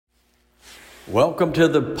Welcome to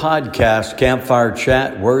the podcast, Campfire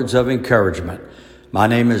Chat, Words of Encouragement. My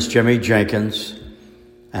name is Jimmy Jenkins,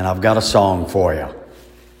 and I've got a song for you.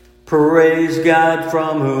 Praise God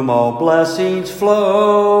from whom all blessings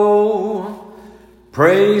flow.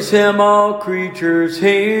 Praise Him, all creatures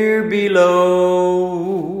here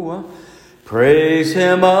below. Praise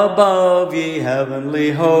Him above, ye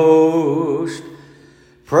heavenly host.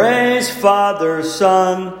 Praise Father,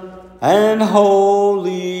 Son, and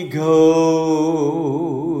Holy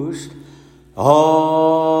Ghost. Amen.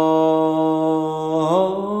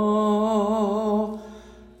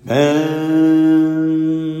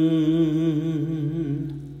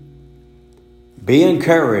 Be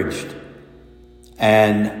encouraged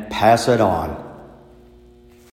and pass it on.